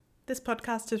This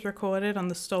podcast is recorded on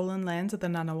the stolen lands of the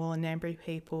Ngunnawal and Ngambri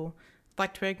people. I'd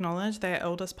like to acknowledge their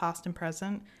elders past and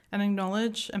present, and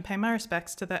acknowledge and pay my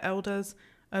respects to the elders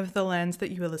of the lands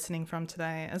that you are listening from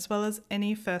today, as well as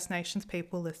any First Nations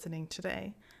people listening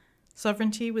today.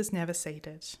 Sovereignty was never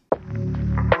ceded.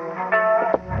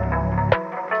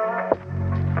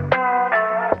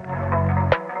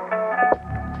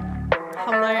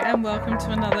 Hello and welcome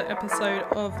to another episode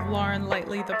of Lauren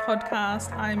Lately, the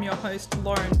podcast. I'm your host,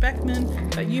 Lauren Beckman,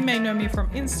 but you may know me from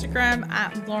Instagram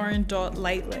at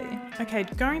lauren.lately. Okay,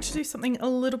 going to do something a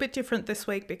little bit different this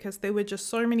week because there were just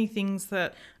so many things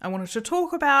that I wanted to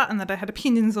talk about and that I had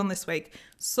opinions on this week.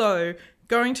 So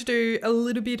going to do a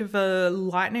little bit of a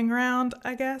lightning round,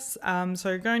 I guess.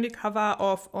 So going to cover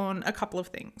off on a couple of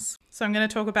things. So I'm going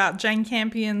to talk about Jane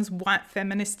Campion's white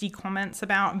feministy comments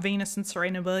about Venus and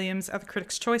Serena Williams at the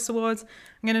Critics' Choice Awards.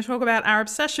 I'm going to talk about our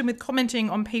obsession with commenting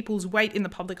on people's weight in the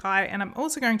public eye. And I'm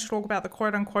also going to talk about the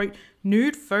quote-unquote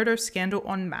nude photo scandal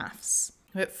on MAFS.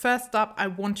 But first up, I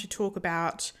want to talk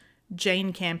about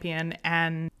Jane Campion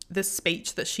and the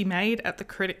speech that she made at the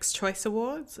Critics' Choice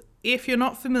Awards. If you're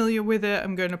not familiar with it,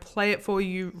 I'm going to play it for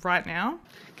you right now.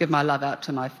 Give my love out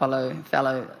to my fellow,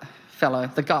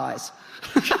 the guys.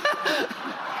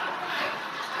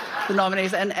 The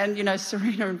nominees. And you know,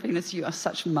 Serena and Venus, you are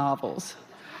such marvels.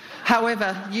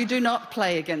 However, you do not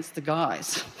play against the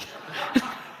guys.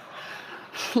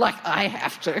 Like I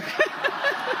have to.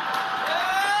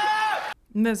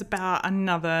 And there's about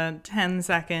another 10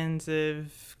 seconds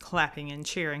of clapping and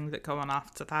cheering that go on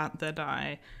after that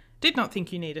I did not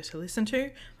think you needed to listen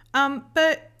to.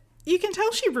 But you can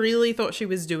tell she really thought she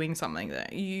was doing something there.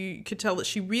 You could tell that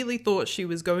she really thought she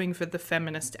was going for the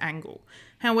feminist angle.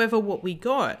 However, what we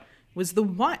got was the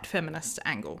white feminist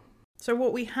angle. So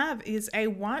what we have is a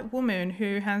white woman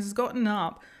who has gotten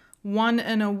up, won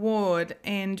an award,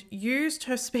 and used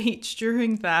her speech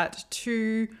during that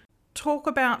to talk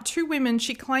about two women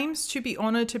she claims to be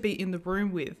honoured to be in the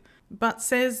room with, but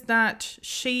says that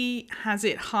she has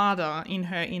it harder in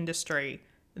her industry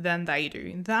than they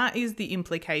do. That is the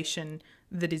implication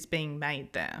that is being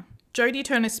made there. Jodie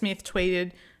Turner-Smith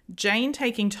tweeted, "Jane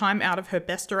taking time out of her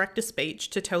Best Director speech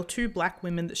to tell two black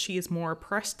women that she is more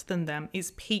oppressed than them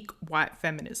is peak white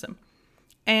feminism."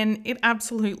 And it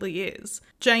absolutely is.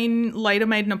 Jane later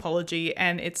made an apology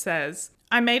and it says,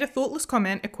 "I made a thoughtless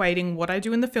comment equating what I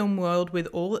do in the film world with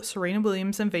all that Serena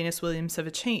Williams and Venus Williams have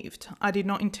achieved. I did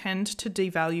not intend to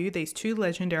devalue these two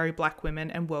legendary black women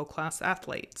and world-class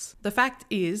athletes. The fact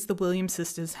is, the Williams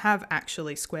sisters have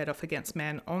actually squared off against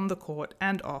men on the court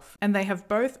and off, and they have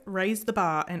both raised the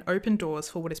bar and opened doors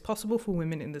for what is possible for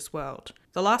women in this world.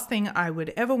 The last thing I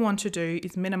would ever want to do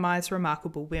is minimize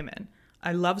remarkable women.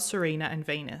 I love Serena and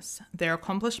Venus. Their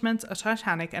accomplishments are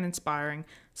titanic and inspiring.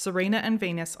 Serena and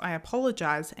Venus, I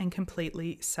apologize and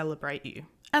completely celebrate you."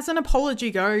 As an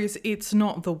apology goes, it's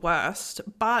not the worst,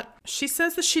 but she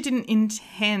says that she didn't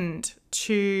intend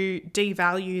to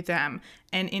devalue them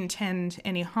and intend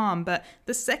any harm. But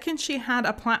the second she had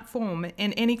a platform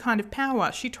and any kind of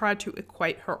power, she tried to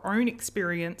equate her own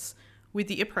experience with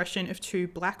the oppression of two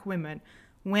black women,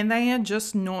 when they are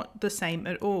just not the same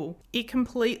at all. It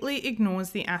completely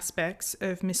ignores the aspects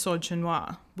of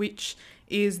misogynoir, which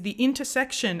is the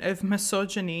intersection of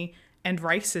misogyny and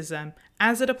racism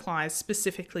as it applies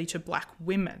specifically to black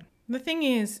women. The thing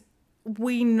is,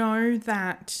 we know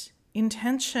that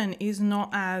intention is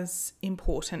not as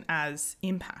important as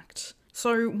impact.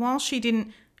 So while she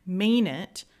didn't mean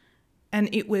it, and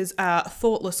it was a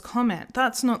thoughtless comment,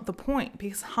 that's not the point,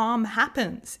 because harm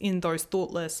happens in those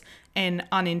thoughtless and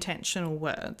unintentional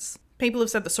words. People have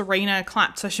said that Serena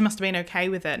clapped, so she must have been okay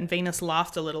with it, and Venus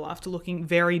laughed a little after looking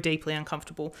very deeply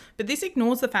uncomfortable. But this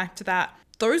ignores the fact that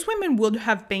those women would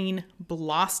have been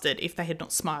blasted if they had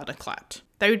not smiled and clapped.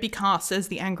 They would be cast as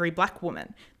the angry black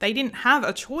woman. They didn't have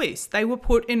a choice. They were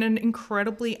put in an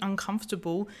incredibly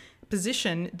uncomfortable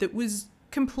position that was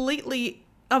completely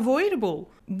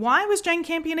avoidable. Why was Jane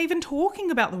Campion even talking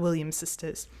about the Williams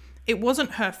sisters? It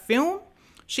wasn't her film.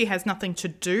 She has nothing to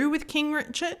do with King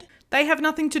Richard. They have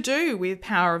nothing to do with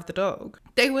Power of the Dog.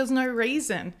 There was no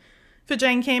reason for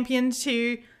Jane Campion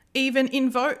to even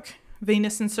invoke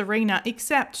Venus and Serena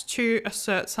except to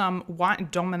assert some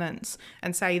white dominance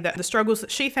and say that the struggles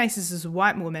that she faces as a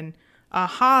white woman are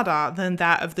harder than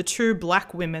that of the two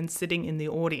black women sitting in the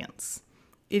audience.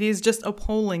 It is just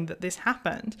appalling that this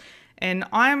happened. And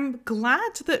I'm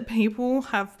glad that people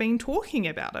have been talking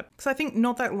about it. Because I think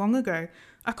not that long ago,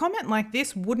 a comment like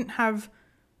this wouldn't have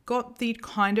got the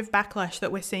kind of backlash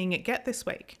that we're seeing it get this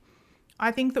week.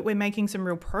 I think that we're making some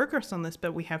real progress on this,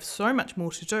 but we have so much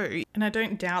more to do. And I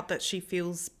don't doubt that she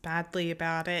feels badly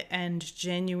about it and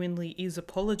genuinely is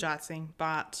apologizing,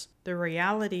 but the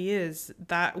reality is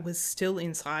that was still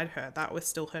inside her. That was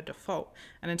still her default.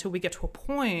 And until we get to a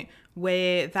point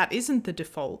where that isn't the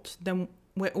default, then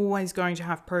we're always going to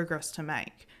have progress to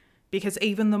make. Because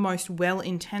even the most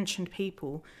well-intentioned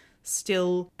people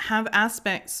still have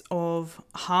aspects of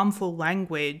harmful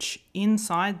language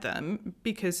inside them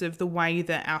because of the way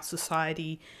that our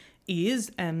society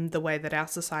is and the way that our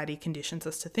society conditions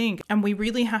us to think. And we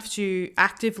really have to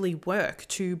actively work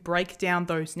to break down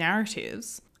those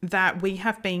narratives that we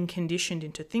have been conditioned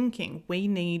into thinking. We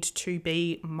need to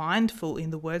be mindful in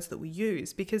the words that we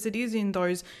use, because it is in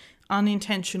those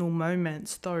unintentional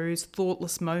moments, those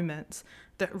thoughtless moments,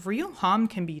 that real harm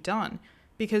can be done.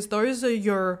 Because those are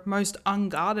your most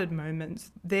unguarded moments.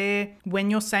 They're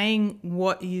when you're saying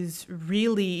what is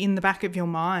really in the back of your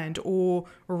mind or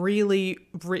really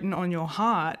written on your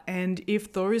heart. And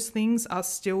if those things are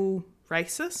still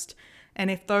racist,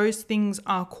 and if those things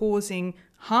are causing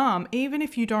harm, even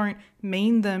if you don't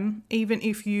mean them, even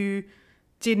if you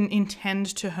didn't intend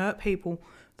to hurt people,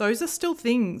 those are still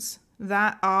things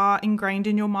that are ingrained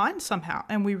in your mind somehow.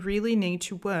 And we really need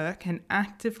to work and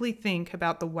actively think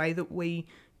about the way that we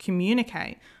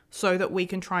communicate so that we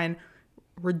can try and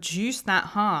reduce that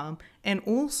harm and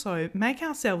also make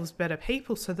ourselves better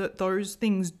people so that those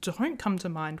things don't come to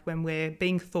mind when we're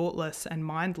being thoughtless and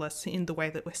mindless in the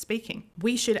way that we're speaking.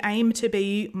 We should aim to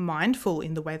be mindful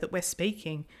in the way that we're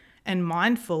speaking and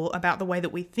mindful about the way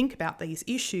that we think about these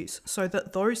issues so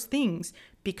that those things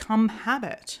become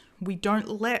habit. We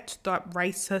don't let that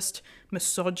racist,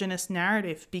 misogynist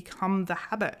narrative become the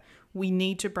habit. We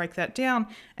need to break that down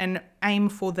and aim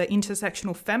for the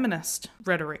intersectional feminist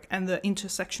rhetoric and the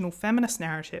intersectional feminist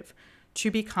narrative to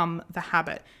become the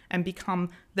habit and become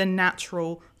the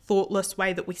natural, thoughtless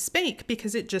way that we speak,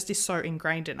 because it just is so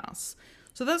ingrained in us.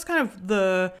 So that's kind of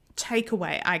the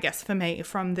takeaway, I guess, for me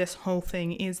from this whole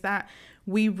thing, is that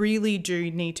we really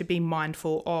do need to be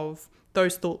mindful of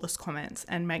those thoughtless comments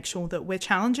and make sure that we're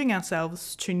challenging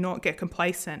ourselves to not get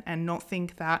complacent and not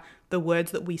think that the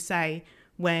words that we say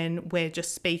when we're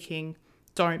just speaking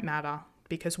don't matter,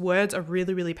 because words are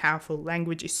really, really powerful.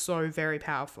 Language is so very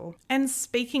powerful. And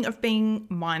speaking of being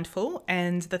mindful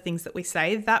and the things that we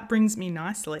say, that brings me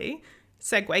nicely,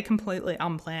 segue completely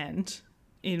unplanned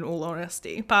in all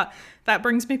honesty, but that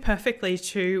brings me perfectly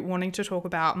to wanting to talk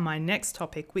about my next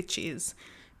topic, which is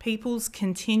people's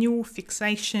continual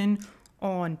fixation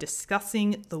on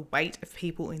discussing the weight of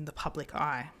people in the public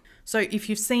eye. So if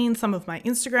you've seen some of my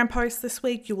Instagram posts this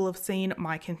week, you will have seen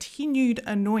my continued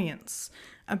annoyance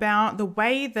about the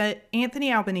way that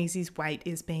Anthony Albanese's weight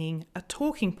is being a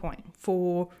talking point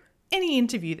for any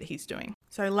interview that he's doing.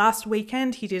 So last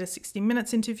weekend, he did a 60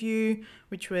 Minutes interview,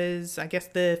 which was, I guess,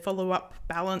 the follow-up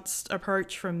balanced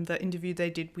approach from the interview they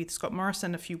did with Scott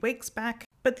Morrison a few weeks back.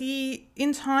 But the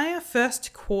entire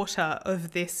first quarter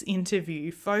of this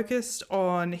interview focused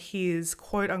on his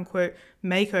quote-unquote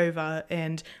makeover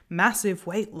and massive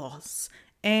weight loss,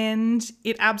 and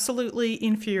it absolutely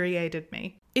infuriated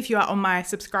me. If you are on my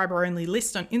subscriber-only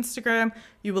list on Instagram,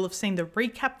 you will have seen the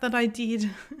recap that I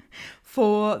did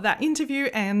for that interview,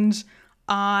 and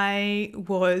I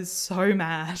was so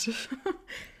mad.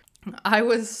 I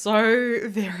was so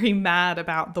very mad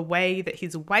about the way that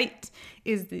his weight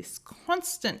is this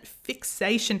constant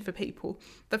fixation for people.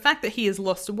 The fact that he has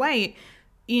lost weight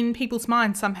in people's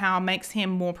minds somehow makes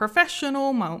him more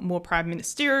professional, more prime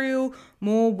ministerial,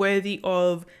 more worthy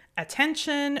of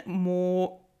attention,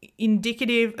 more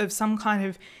indicative of some kind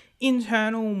of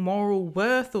internal moral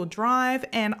worth or drive,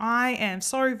 and I am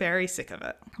so very sick of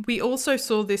it. We also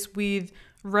saw this with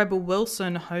Rebel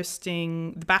Wilson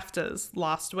hosting the BAFTAs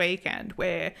last weekend,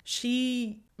 where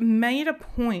she made a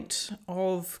point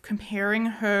of comparing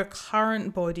her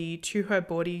current body to her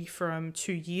body from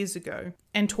 2 years ago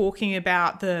and talking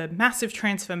about the massive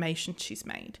transformation she's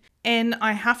made. And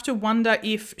I have to wonder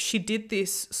if she did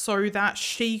this so that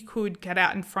she could get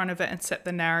out in front of it and set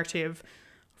the narrative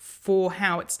for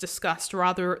how it's discussed,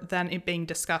 rather than it being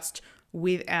discussed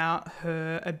without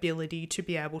her ability to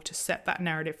be able to set that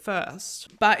narrative first.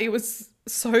 But it was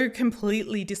so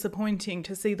completely disappointing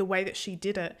to see the way that she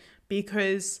did it,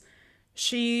 because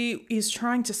she is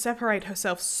trying to separate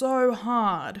herself so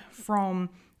hard from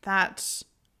that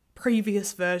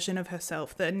previous version of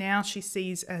herself that now she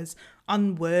sees as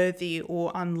unworthy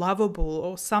or unlovable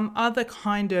or some other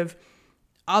kind of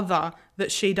other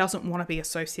that she doesn't want to be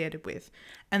associated with.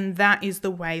 And that is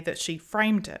the way that she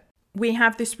framed it. We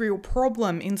have this real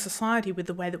problem in society with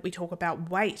the way that we talk about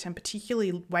weight, and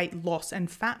particularly weight loss and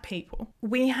fat people.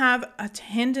 We have a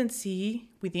tendency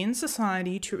within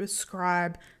society to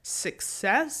ascribe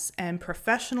success and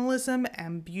professionalism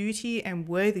and beauty and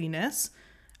worthiness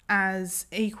as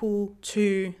equal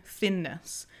to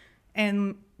thinness.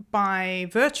 And by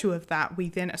virtue of that, we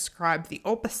then ascribe the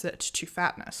opposite to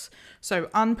fatness. So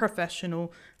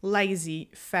unprofessional, lazy,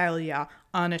 failure,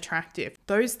 unattractive.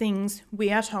 Those things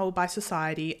we are told by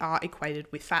society are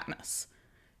equated with fatness.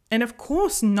 And of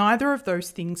course, neither of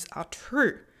those things are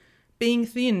true. Being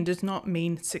thin does not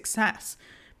mean success.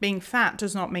 Being fat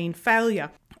does not mean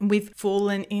failure. We've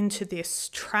fallen into this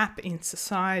trap in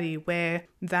society where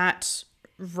that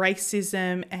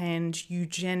racism and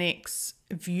eugenics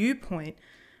viewpoint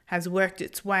has worked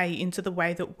its way into the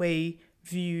way that we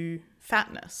view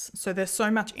fatness. So there's so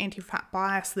much anti-fat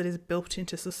bias that is built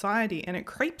into society, and it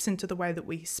creeps into the way that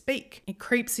we speak. It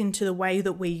creeps into the way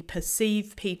that we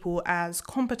perceive people as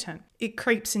competent. It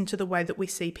creeps into the way that we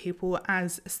see people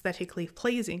as aesthetically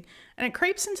pleasing. And it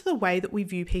creeps into the way that we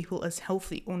view people as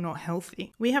healthy or not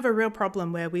healthy. We have a real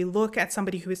problem where we look at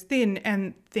somebody who is thin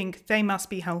and think they must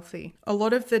be healthy. A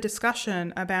lot of the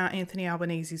discussion about Anthony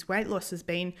Albanese's weight loss has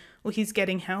been, well, he's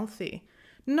getting healthy.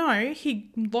 No, he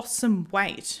lost some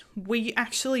weight. We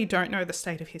actually don't know the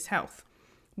state of his health.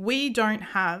 We don't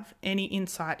have any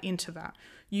insight into that.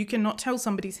 You cannot tell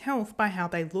somebody's health by how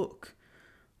they look.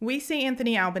 We see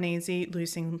Anthony Albanese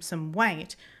losing some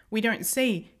weight. We don't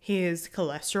see his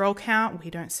cholesterol count. We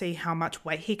don't see how much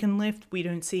weight he can lift. We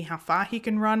don't see how far he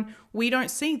can run. We don't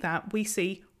see that. We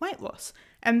see weight loss.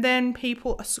 And then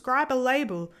people ascribe a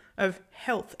label of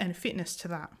health and fitness to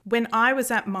that. When I was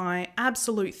at my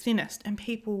absolute thinnest and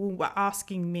people were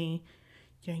asking me,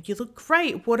 you look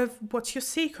great. What's your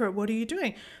secret? What are you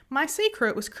doing? My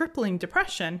secret was crippling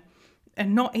depression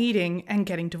and not eating and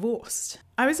getting divorced.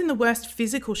 I was in the worst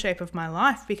physical shape of my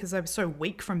life because I was so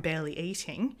weak from barely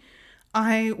eating.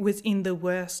 I was in the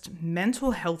worst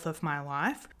mental health of my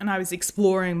life, and I was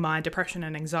exploring my depression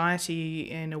and anxiety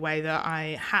in a way that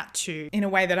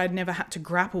I'd never had to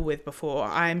grapple with before.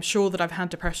 I'm sure that I've had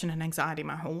depression and anxiety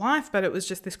my whole life, but it was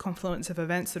just this confluence of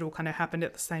events that all kind of happened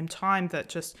at the same time that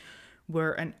just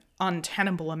were an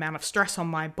untenable amount of stress on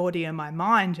my body and my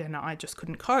mind, and I just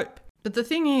couldn't cope. But the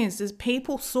thing is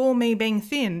people saw me being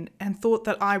thin and thought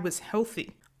that I was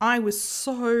healthy. I was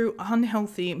so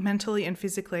unhealthy mentally and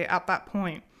physically at that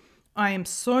point. I am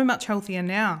so much healthier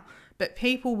now, but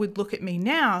people would look at me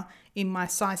now in my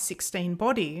size 16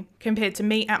 body compared to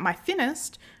me at my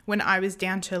thinnest when I was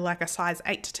down to like a size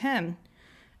 8 to 10.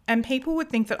 And people would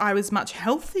think that I was much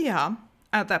healthier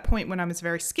at that point when I was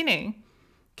very skinny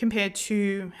compared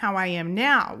to how I am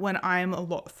now when I'm a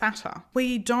lot fatter.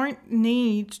 We don't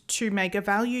need to make a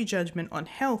value judgment on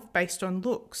health based on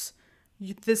looks.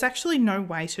 There's actually no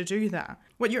way to do that.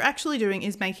 What you're actually doing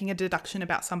is making a deduction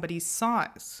about somebody's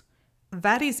size.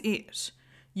 That is it.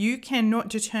 You cannot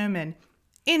determine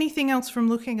anything else from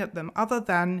looking at them other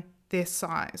than their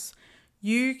size.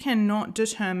 You cannot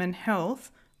determine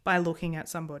health by looking at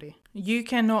somebody. You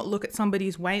cannot look at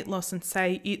somebody's weight loss and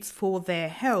say it's for their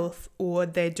health or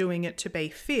they're doing it to be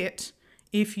fit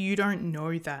if you don't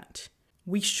know that.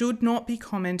 We should not be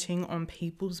commenting on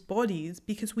people's bodies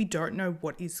because we don't know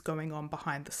what is going on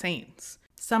behind the scenes.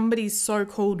 Somebody's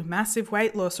so-called massive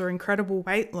weight loss or incredible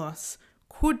weight loss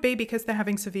could be because they're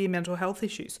having severe mental health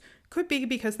issues, could be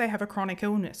because they have a chronic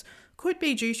illness, could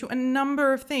be due to a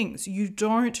number of things. You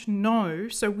don't know,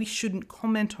 so we shouldn't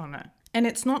comment on it. And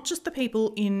it's not just the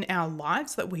people in our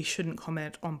lives that we shouldn't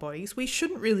comment on bodies. We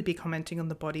shouldn't really be commenting on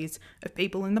the bodies of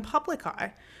people in the public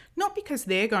eye, not because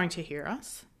they're going to hear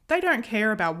us. They don't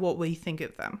care about what we think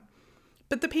of them.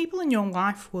 But the people in your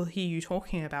life will hear you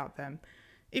talking about them.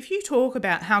 If you talk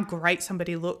about how great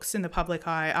somebody looks in the public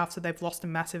eye after they've lost a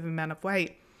massive amount of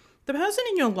weight, the person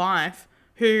in your life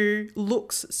who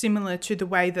looks similar to the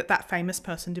way that that famous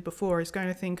person did before is going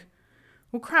to think,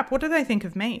 well, crap, what do they think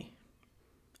of me?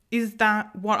 Is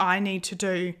that what I need to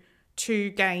do to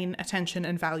gain attention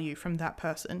and value from that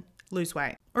person? Lose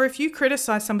weight. Or if you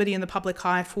criticize somebody in the public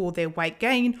eye for their weight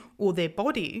gain or their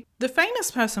body, the famous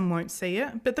person won't see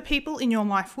it, but the people in your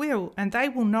life will, and they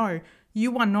will know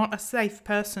you are not a safe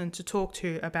person to talk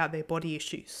to about their body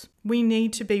issues. We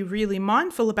need to be really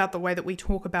mindful about the way that we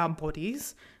talk about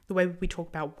bodies, the way we talk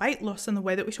about weight loss, and the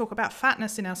way that we talk about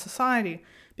fatness in our society,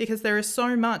 because there is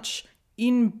so much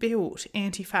inbuilt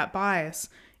anti-fat bias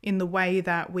in the way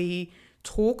that we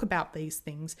talk about these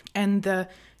things and the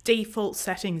default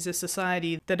settings of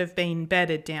society that have been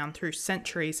bedded down through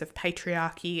centuries of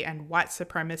patriarchy and white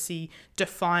supremacy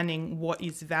defining what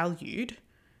is valued,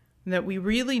 that we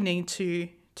really need to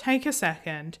take a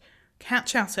second,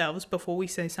 catch ourselves before we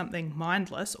say something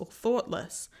mindless or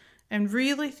thoughtless, and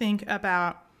really think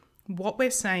about what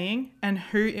we're saying and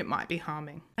who it might be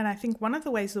harming. And I think one of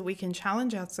the ways that we can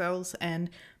challenge ourselves and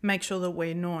make sure that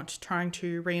we're not trying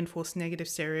to reinforce negative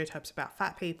stereotypes about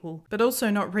fat people, but also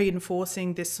not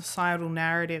reinforcing this societal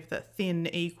narrative that thin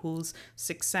equals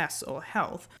success or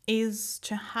health, is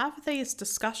to have these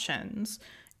discussions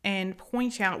and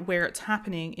point out where it's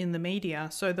happening in the media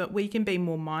so that we can be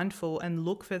more mindful and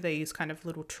look for these kind of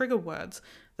little trigger words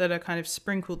that are kind of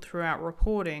sprinkled throughout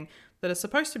reporting that are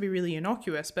supposed to be really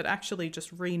innocuous, but actually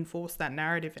just reinforce that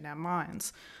narrative in our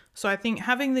minds. So I think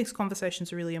having these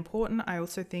conversations are really important. I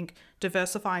also think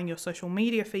diversifying your social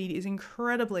media feed is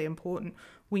incredibly important.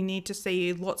 We need to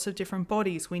see lots of different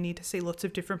bodies. We need to see lots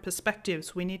of different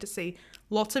perspectives. We need to see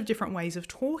lots of different ways of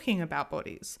talking about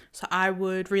bodies. So I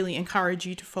would really encourage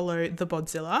you to follow the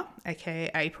Bodzilla,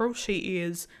 aka April. She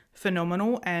is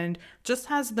phenomenal and just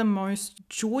has the most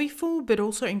joyful but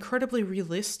also incredibly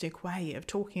realistic way of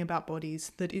talking about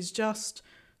bodies that is just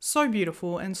so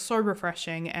beautiful and so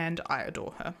refreshing, and I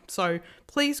adore her. So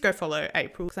please go follow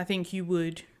April, because I think you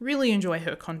would really enjoy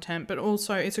her content, but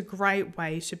also it's a great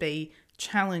way to be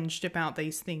challenged about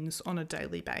these things on a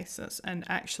daily basis and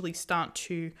actually start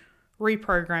to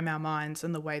reprogram our minds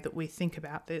and the way that we think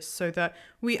about this so that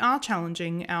we are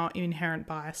challenging our inherent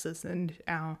biases and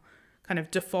our kind of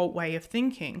default way of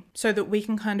thinking so that we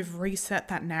can kind of reset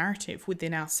that narrative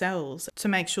within ourselves to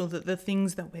make sure that the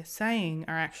things that we're saying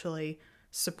are actually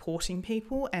supporting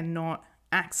people and not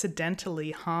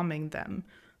accidentally harming them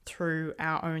through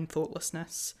our own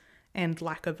thoughtlessness and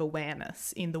lack of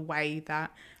awareness in the way that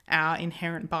our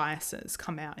inherent biases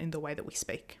come out in the way that we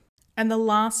speak. And the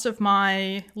last of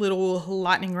my little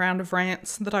lightning round of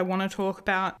rants that I want to talk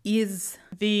about is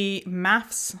the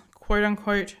MAFS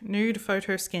quote-unquote nude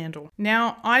photo scandal.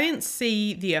 Now, I didn't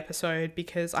see the episode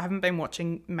because I haven't been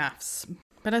watching MAFS,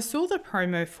 but I saw the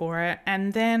promo for it,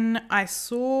 and then I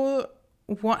saw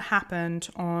what happened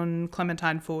on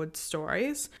Clementine Ford's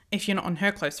stories. If you're not on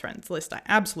her close friends list, I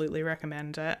absolutely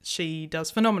recommend it. She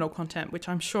does phenomenal content, which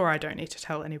I'm sure I don't need to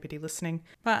tell anybody listening.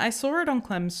 But I saw it on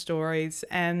Clem's stories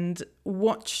and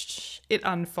watched it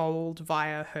unfold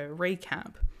via her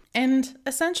recap. And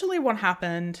essentially what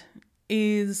happened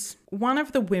is one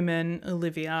of the women,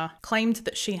 Olivia, claimed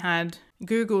that she had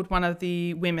Googled one of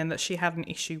the women that she had an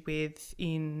issue with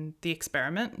in the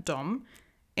experiment, Dom,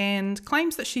 and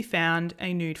claims that she found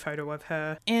a nude photo of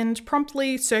her and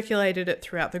promptly circulated it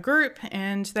throughout the group,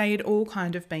 and they'd all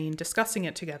kind of been discussing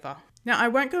it together. Now, I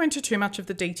won't go into too much of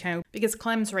the detail because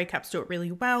Clem's recaps do it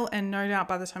really well, and no doubt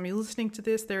by the time you're listening to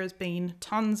this, there has been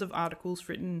tons of articles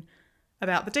written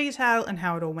about the detail and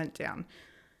how it all went down.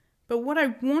 But what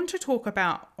I want to talk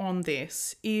about on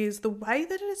this is the way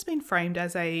that it has been framed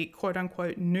as a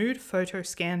quote-unquote nude photo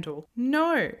scandal.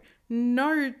 No,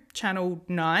 Channel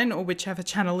 9 or whichever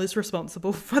channel is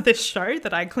responsible for this show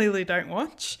that I clearly don't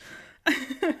watch.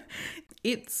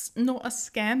 It's not a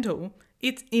scandal.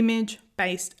 It's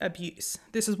image-based abuse.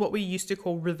 This is what we used to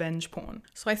call revenge porn.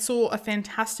 So I saw a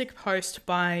fantastic post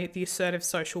by the Assertive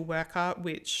Social Worker,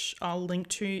 which I'll link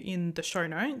to in the show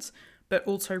notes, but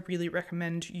also really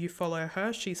recommend you follow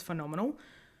her. She's phenomenal.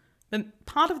 And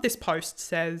part of this post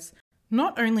says,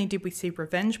 not only did we see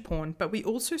revenge porn, but we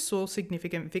also saw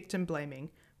significant victim blaming,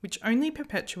 which only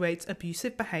perpetuates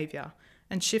abusive behaviour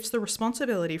and shifts the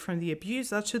responsibility from the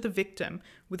abuser to the victim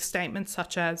with statements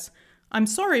such as, "I'm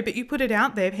sorry, but you put it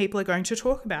out there, people are going to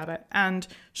talk about it, and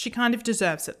she kind of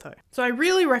deserves it though." So I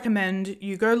really recommend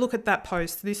you go look at that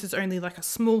post. This is only like a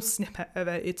small snippet of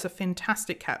it. It's a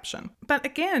fantastic caption. But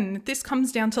again, this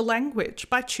comes down to language.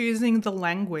 By choosing the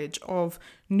language of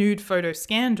nude photo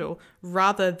scandal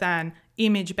rather than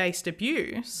image-based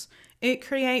abuse, it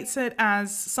creates it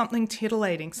as something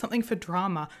titillating, something for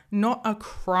drama, not a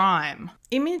crime.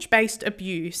 Image-based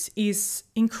abuse is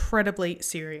incredibly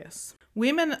serious.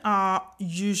 Women are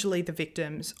usually the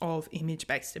victims of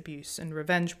image-based abuse and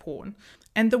revenge porn.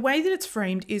 And the way that it's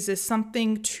framed is as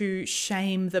something to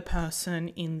shame the person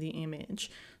in the image.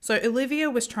 So Olivia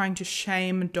was trying to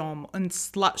shame Dom and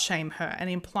slut shame her and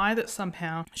imply that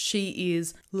somehow she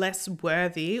is less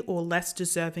worthy or less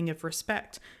deserving of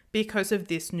respect because of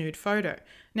this nude photo.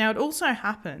 Now, it also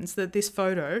happens that this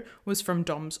photo was from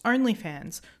Dom's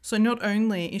OnlyFans. So not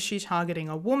only is she targeting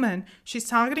a woman, she's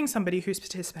targeting somebody who's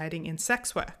participating in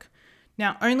sex work.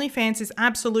 Now, OnlyFans is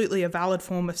absolutely a valid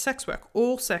form of sex work.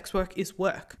 All sex work is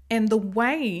work. And the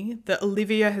way that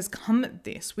Olivia has come at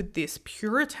this with this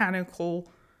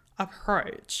puritanical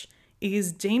approach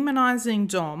is demonizing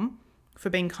Dom for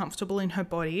being comfortable in her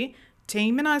body,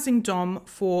 demonizing Dom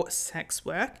for sex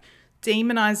work,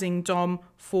 demonizing Dom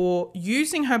for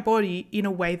using her body in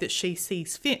a way that she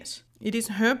sees fit. It is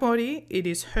her body, it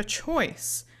is her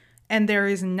choice, and there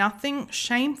is nothing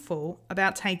shameful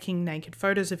about taking naked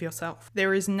photos of yourself.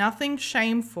 There is nothing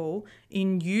shameful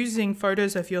in using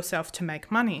photos of yourself to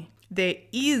make money. There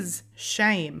is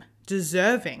shame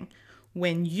deserving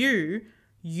when you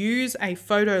use a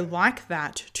photo like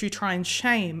that to try and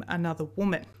shame another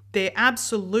woman. There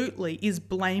absolutely is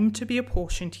blame to be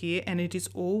apportioned here, and it is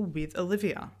all with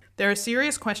Olivia. There are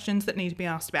serious questions that need to be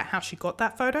asked about how she got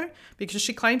that photo, because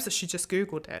she claims that she just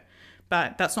Googled it.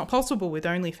 But that's not possible with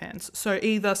OnlyFans. So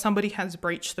either somebody has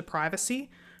breached the privacy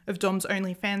of Dom's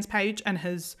OnlyFans page and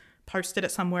has posted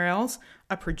it somewhere else,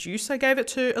 a producer gave it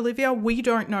to Olivia. We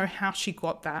don't know how she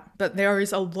got that. But there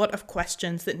is a lot of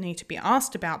questions that need to be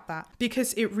asked about that,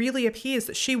 because it really appears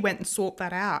that she went and sought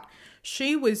that out.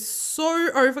 She was so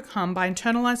overcome by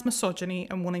internalized misogyny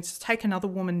and wanting to take another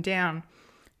woman down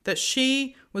that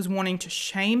she was wanting to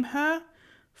shame her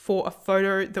for a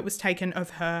photo that was taken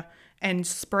of her and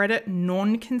spread it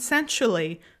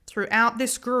non-consensually throughout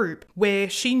this group, where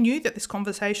she knew that this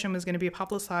conversation was going to be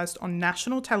publicized on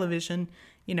national television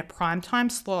in a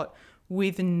primetime slot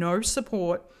with no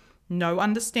support, no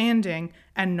understanding,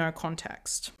 and no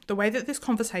context. The way that this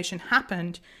conversation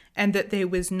happened, and that there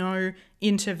was no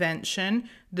intervention,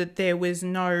 that there was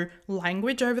no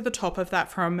language over the top of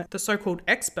that from the so-called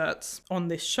experts on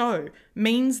this show,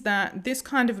 means that this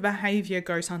kind of behavior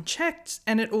goes unchecked,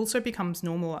 and it also becomes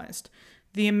normalized.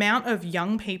 The amount of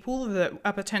young people that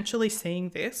are potentially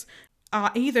seeing this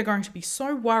are either going to be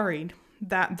so worried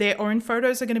that their own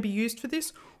photos are going to be used for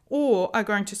this, or are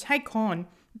going to take on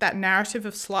that narrative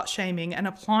of slut shaming and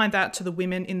apply that to the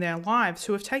women in their lives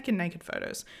who have taken naked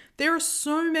photos. There are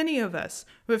so many of us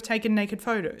who have taken naked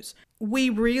photos. We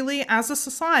really, as a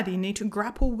society, need to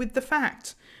grapple with the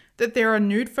fact that there are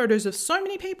nude photos of so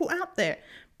many people out there,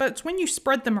 but when you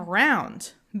spread them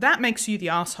around, that makes you the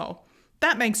asshole.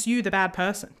 That makes you the bad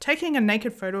person. Taking a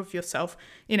naked photo of yourself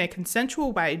in a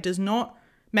consensual way does not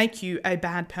make you a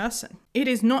bad person. It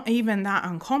is not even that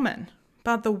uncommon.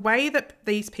 But the way that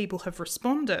these people have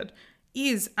responded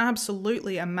is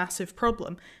absolutely a massive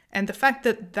problem. And the fact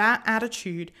that that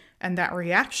attitude and that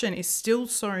reaction is still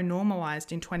so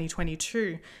normalized in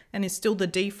 2022 and is still the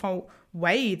default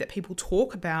way that people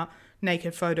talk about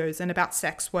naked photos and about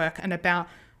sex work and about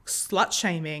slut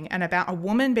shaming and about a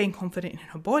woman being confident in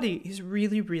her body is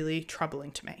really, really troubling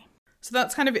to me. So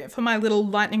that's kind of it for my little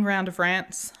lightning round of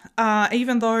rants.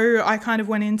 Even though I kind of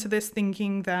went into this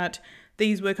thinking that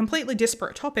these were completely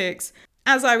disparate topics,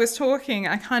 as I was talking,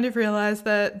 I kind of realized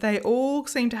that they all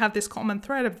seem to have this common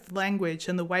thread of language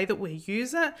and the way that we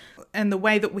use it and the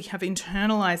way that we have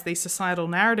internalized these societal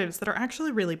narratives that are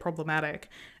actually really problematic.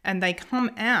 And they come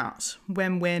out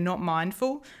when we're not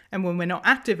mindful and when we're not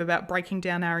active about breaking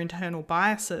down our internal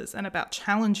biases and about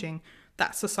challenging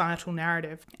that societal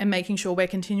narrative and making sure we're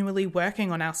continually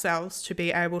working on ourselves to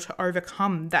be able to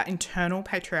overcome that internal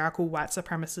patriarchal white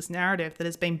supremacist narrative that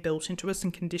has been built into us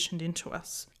and conditioned into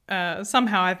us.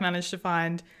 Somehow I've managed to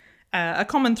find a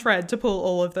common thread to pull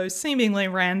all of those seemingly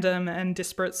random and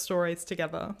disparate stories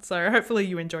together. So hopefully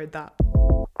you enjoyed that.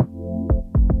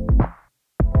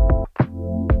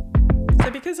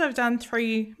 Because I've done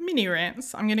 3 mini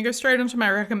rants, I'm going to go straight onto my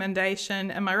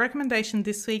recommendation. And my recommendation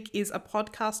this week is a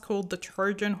podcast called The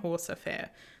Trojan Horse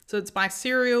Affair. So it's by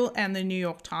Serial and the New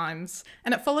York Times.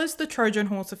 And it follows the Trojan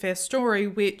Horse Affair story,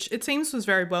 which it seems was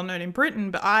very well known in Britain,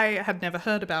 but I had never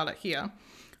heard about it here.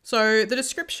 So the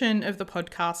description of the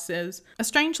podcast says, a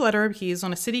strange letter appears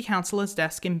on a city councillor's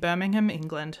desk in Birmingham,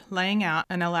 England, laying out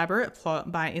an elaborate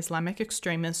plot by Islamic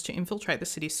extremists to infiltrate the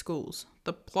city's schools.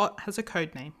 The plot has a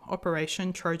code name,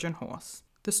 Operation Trojan Horse.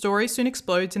 The story soon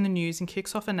explodes in the news and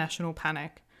kicks off a national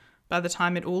panic. By the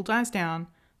time it all dies down,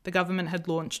 the government had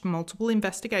launched multiple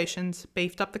investigations,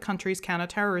 beefed up the country's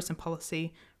counter-terrorism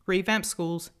policy, revamped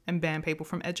schools, and banned people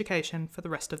from education for the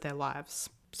rest of their lives.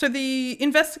 So the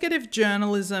investigative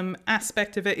journalism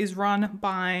aspect of it is run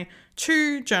by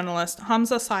 2 journalists,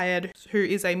 Hamza Syed, who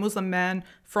is a Muslim man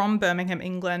from Birmingham,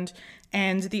 England,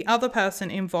 and the other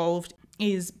person involved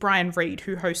is Brian Reed,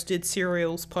 who hosted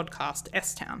Serial's podcast,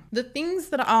 S-Town. The things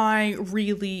that I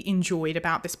really enjoyed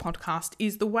about this podcast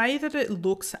is the way that it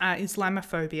looks at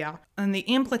Islamophobia and the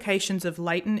implications of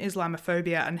latent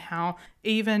Islamophobia and how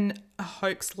even a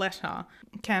hoax letter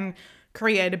can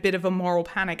create a bit of a moral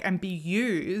panic and be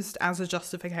used as a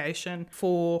justification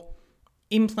for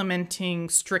implementing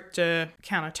stricter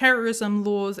counterterrorism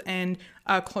laws and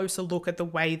a closer look at the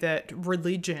way that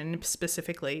religion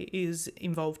specifically is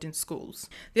involved in schools.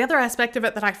 The other aspect of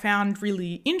it that I found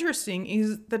really interesting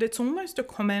is that it's almost a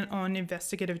comment on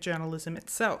investigative journalism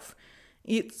itself.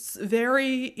 It's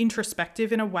very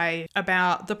introspective in a way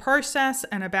about the process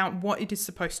and about what it is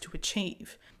supposed to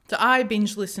achieve. So I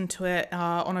binge listened to it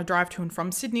on a drive to and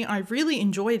from Sydney. I really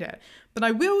enjoyed it, but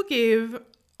I will give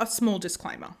a small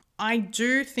disclaimer. I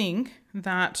do think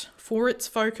that for its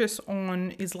focus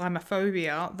on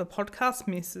Islamophobia, the podcast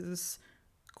misses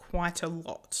quite a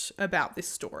lot about this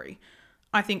story.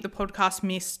 I think the podcast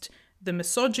missed the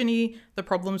misogyny, the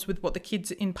problems with what the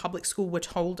kids in public school were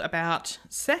told about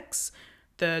sex,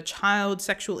 the child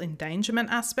sexual endangerment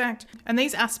aspect, and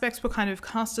these aspects were kind of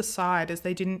cast aside as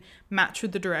they didn't match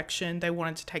with the direction they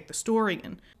wanted to take the story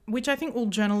in, which I think all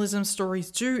journalism stories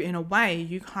do in a way.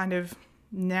 You kind of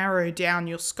narrow down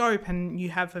your scope and you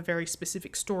have a very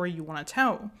specific story you want to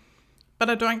tell. But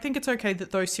I don't think it's okay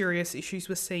that those serious issues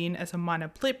were seen as a minor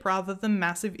blip rather than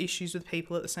massive issues with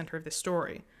people at the centre of this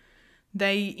story.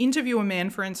 They interview a man,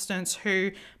 for instance,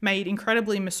 who made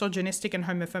incredibly misogynistic and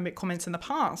homophobic comments in the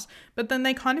past, but then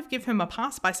they kind of give him a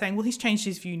pass by saying, well, he's changed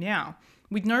his view now,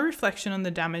 with no reflection on the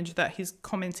damage that his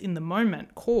comments in the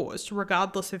moment caused,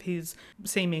 regardless of his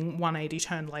seeming 180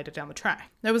 turn later down the track.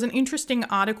 There was an interesting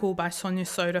article by Sonia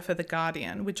Soda for The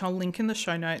Guardian, which I'll link in the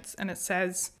show notes, and it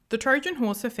says, "The Trojan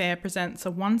Horse affair presents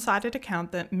a one-sided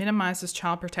account that minimises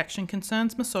child protection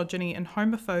concerns, misogyny and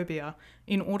homophobia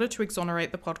in order to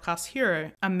exonerate the podcast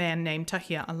hero, a man named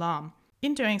Tahir Alam.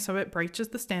 In doing so, it breaches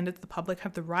the standards the public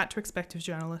have the right to expect of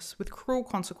journalists, with cruel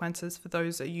consequences for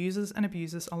those that users and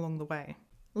abusers along the way."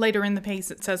 Later in the piece,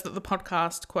 it says that the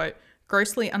podcast, quote,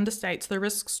 "grossly understates the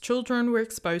risks children were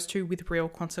exposed to with real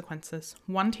consequences.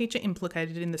 One teacher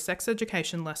implicated in the sex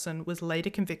education lesson was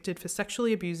later convicted for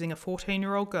sexually abusing a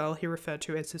 14-year-old girl he referred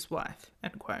to as his wife,"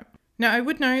 end quote. Now, I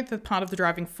would note that part of the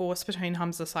driving force between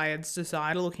Hamza Syed's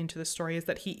desire to look into the story is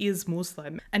that he is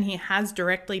Muslim and he has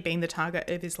directly been the target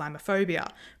of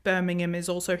Islamophobia. Birmingham is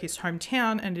also his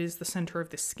hometown and is the centre of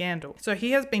this scandal. So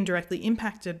he has been directly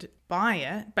impacted by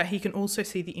it, but he can also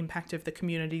see the impact of the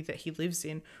community that he lives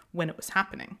in when it was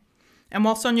happening. And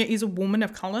while Sonia is a woman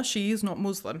of colour, she is not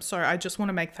Muslim. So I just want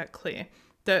to make that clear.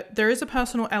 That there is a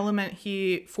personal element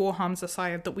here for Hamza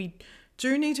Syed that we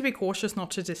do need to be cautious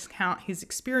not to discount his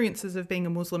experiences of being a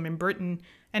Muslim in Britain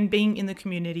and being in the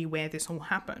community where this all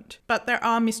happened. But there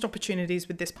are missed opportunities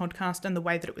with this podcast and the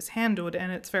way that it was handled,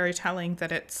 and it's very telling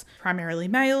that it's primarily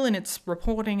male in its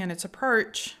reporting and its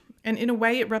approach, and in a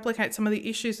way it replicates some of the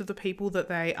issues of the people that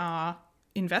they are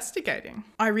investigating.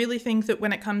 I really think that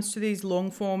when it comes to these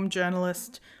long-form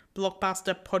journalist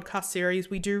blockbuster podcast series,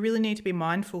 we do really need to be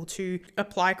mindful to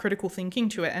apply critical thinking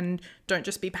to it and don't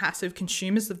just be passive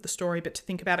consumers of the story, but to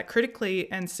think about it critically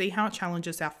and see how it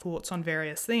challenges our thoughts on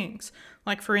various things.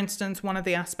 Like, for instance, one of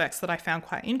the aspects that I found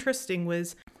quite interesting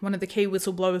was one of the key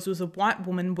whistleblowers was a white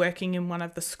woman working in one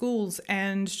of the schools,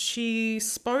 and she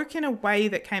spoke in a way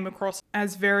that came across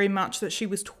as very much that she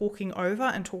was talking over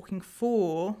and talking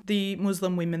for the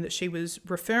Muslim women that she was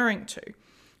referring to.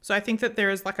 So I think that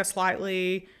there is like a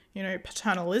slightly,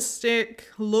 paternalistic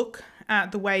look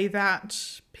at the way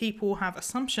that people have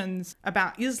assumptions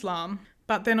about Islam.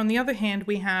 But then on the other hand,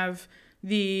 we have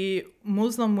the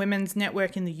Muslim Women's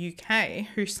Network in the UK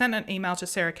who sent an email to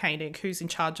Sarah Koenig, who's in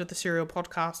charge of the Serial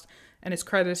podcast and is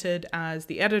credited as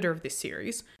the editor of this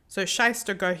series. So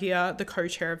Shaista Gohia, the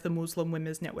co-chair of the Muslim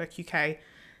Women's Network UK,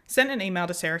 sent an email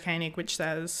to Sarah Koenig which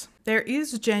says, "There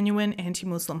is genuine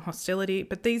anti-Muslim hostility,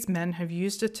 but these men have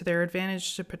used it to their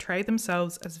advantage to portray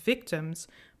themselves as victims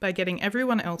by getting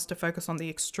everyone else to focus on the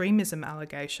extremism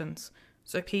allegations.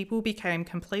 So people became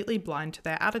completely blind to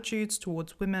their attitudes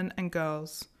towards women and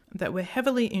girls that were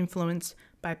heavily influenced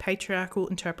by patriarchal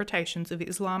interpretations of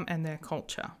Islam and their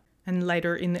culture." And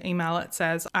later in the email it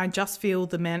says, "I just feel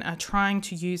the men are trying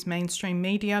to use mainstream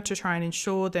media to try and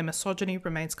ensure their misogyny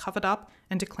remains covered up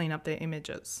and to clean up their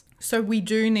images." So we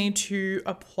do need to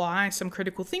apply some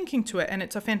critical thinking to it, and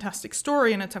it's a fantastic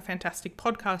story and it's a fantastic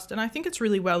podcast, and I think it's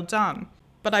really well done.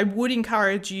 But I would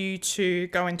encourage you to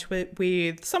go into it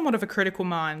with somewhat of a critical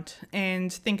mind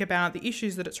and think about the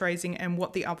issues that it's raising and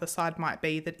what the other side might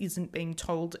be that isn't being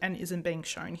told and isn't being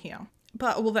shown here.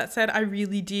 But all that said, I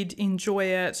really did enjoy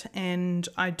it, and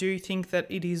I do think that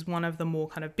it is one of the more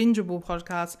kind of bingeable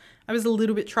podcasts. I was a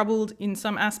little bit troubled in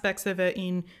some aspects of it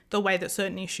in the way that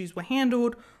certain issues were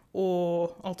handled,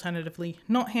 or alternatively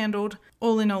not handled.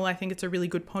 All in all, I think it's a really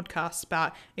good podcast,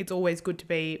 but it's always good to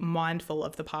be mindful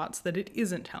of the parts that it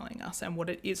isn't telling us and what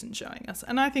it isn't showing us.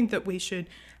 And I think that we should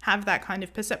have that kind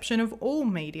of perception of all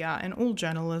media and all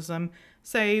journalism.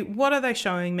 Say, what are they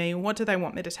showing me? What do they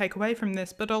want me to take away from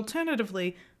this? But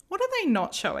alternatively, what are they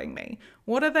not showing me?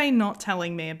 What are they not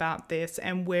telling me about this,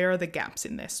 and where are the gaps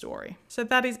in their story? So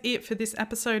that is it for this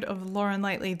episode of Lauren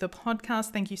Lately, the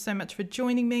podcast. Thank you so much for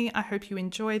joining me. I hope you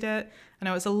enjoyed it. I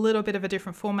know it's a little bit of a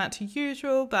different format to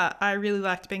usual, but I really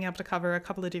liked being able to cover a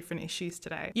couple of different issues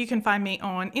today. You can find me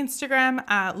on Instagram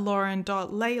at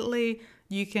lauren.lately.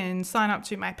 You can sign up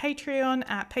to my Patreon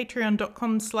at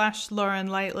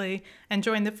patreon.com/LaurenLately and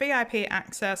join the VIP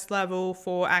access level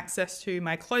for access to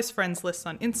my close friends list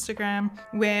on Instagram,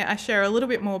 where I share a little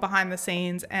bit more behind the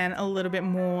scenes and a little bit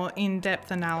more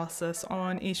in-depth analysis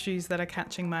on issues that are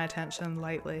catching my attention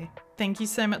lately. Thank you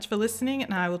so much for listening,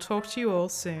 and I will talk to you all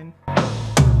soon.